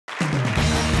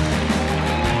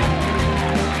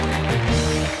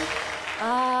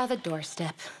the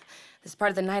doorstep. This part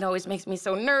of the night always makes me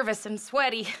so nervous and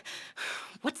sweaty.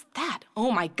 What's that?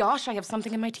 Oh my gosh, I have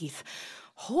something in my teeth.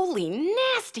 Holy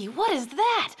nasty, what is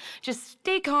that? Just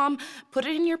stay calm, put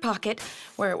it in your pocket,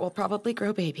 where it will probably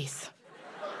grow babies.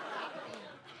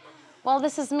 Well,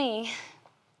 this is me.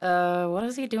 What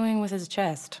is he doing with his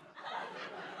chest?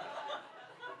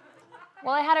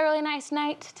 Well, I had a really nice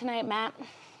night tonight, Matt.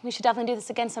 We should definitely do this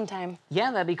again sometime. Yeah,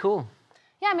 that'd be cool.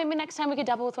 Yeah, maybe next time we could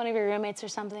double with one of your roommates or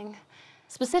something.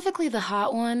 Specifically the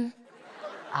hot one.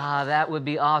 That would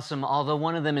be awesome, although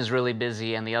one of them is really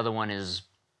busy and the other one is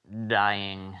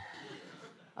dying.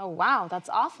 Oh, wow, that's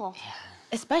awful.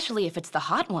 Especially if it's the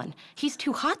hot one. He's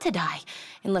too hot to die.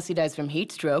 Unless he dies from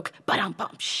heat stroke.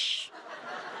 Ba-dum-bum, shh.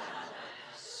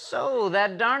 So,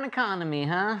 that darn economy,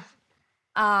 huh?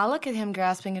 Ah, look at him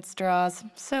grasping at straws.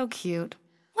 So cute.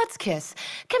 Let's kiss.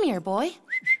 Come here, boy.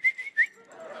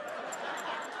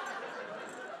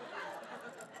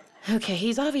 Okay,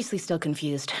 he's obviously still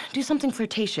confused. Do something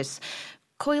flirtatious.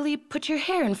 Coyly put your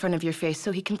hair in front of your face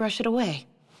so he can brush it away.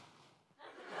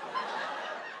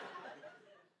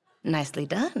 Nicely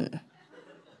done.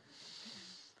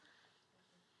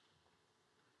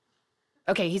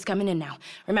 Okay, he's coming in now.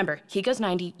 Remember, he goes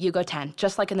 90, you go 10,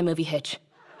 just like in the movie Hitch.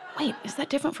 Wait, is that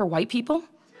different for white people?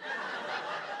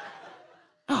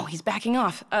 Oh, he's backing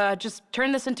off. Just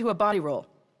turn this into a body roll.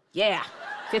 Yeah,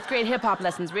 5th grade hip-hop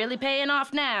lessons really paying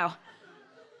off now.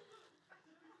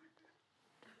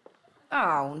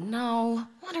 Oh, no.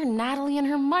 What are Natalie and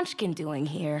her munchkin doing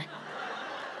here?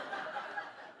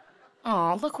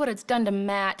 Oh, look what it's done to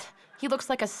Matt. He looks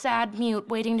like a sad mute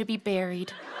waiting to be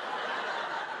buried.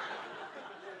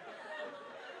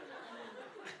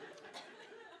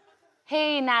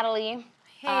 Hey, Natalie.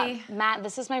 Hey. Matt,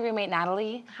 this is my roommate,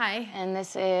 Natalie. Hi. And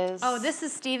this is... Oh, this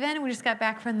is Steven. We just got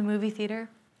back from the movie theater.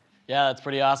 Yeah, that's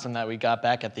pretty awesome that we got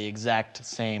back at the exact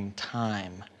same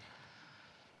time.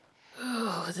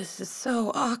 Oh, this is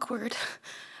so awkward.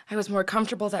 I was more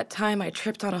comfortable that time I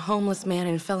tripped on a homeless man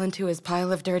and fell into his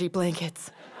pile of dirty blankets.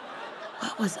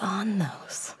 What was on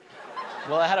those?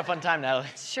 Well, I had a fun time, Natalie.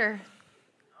 Sure.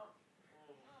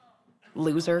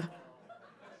 Loser.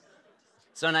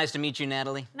 So nice to meet you,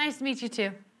 Natalie. Nice to meet you,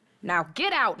 too. Now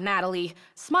get out, Natalie.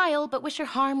 Smile, but wish her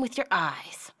harm with your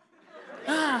eyes.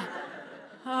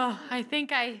 Oh, I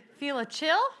think I feel a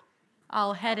chill.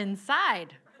 I'll head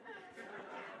inside.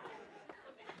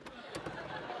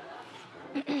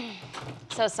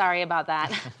 So sorry about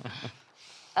that.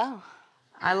 Oh.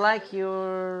 I like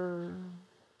your...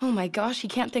 Oh my gosh, he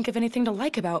can't think of anything to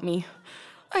like about me.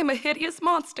 I'm a hideous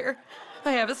monster.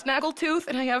 I have a snaggletooth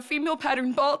and I have female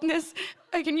pattern baldness.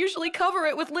 I can usually cover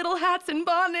it with little hats and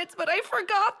bonnets, but I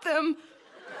forgot them.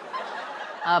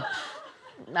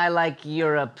 I like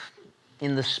Europe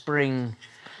in the spring.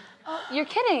 Oh, you're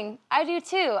kidding. I do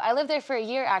too. I lived there for a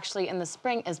year, actually, and the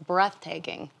spring is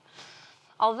breathtaking.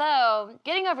 Although,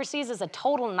 getting overseas is a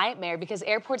total nightmare because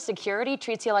airport security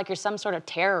treats you like you're some sort of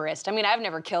terrorist. I mean, I've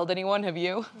never killed anyone, have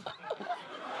you?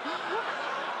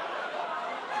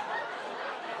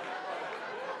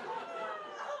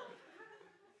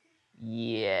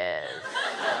 Yes.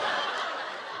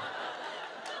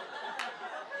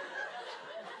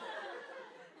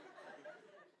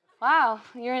 Wow,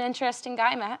 you're an interesting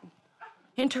guy, Matt.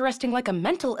 Interesting like a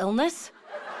mental illness.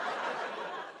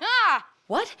 Ah!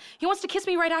 What? He wants to kiss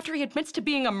me right after he admits to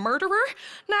being a murderer?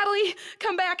 Natalie,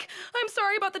 come back. I'm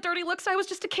sorry about the dirty looks. I was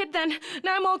just a kid then.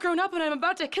 Now I'm all grown up and I'm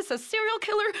about to kiss a serial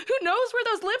killer. Who knows where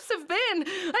those lips have been?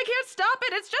 I can't stop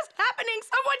it. It's just happening.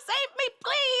 Someone save me,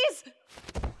 please!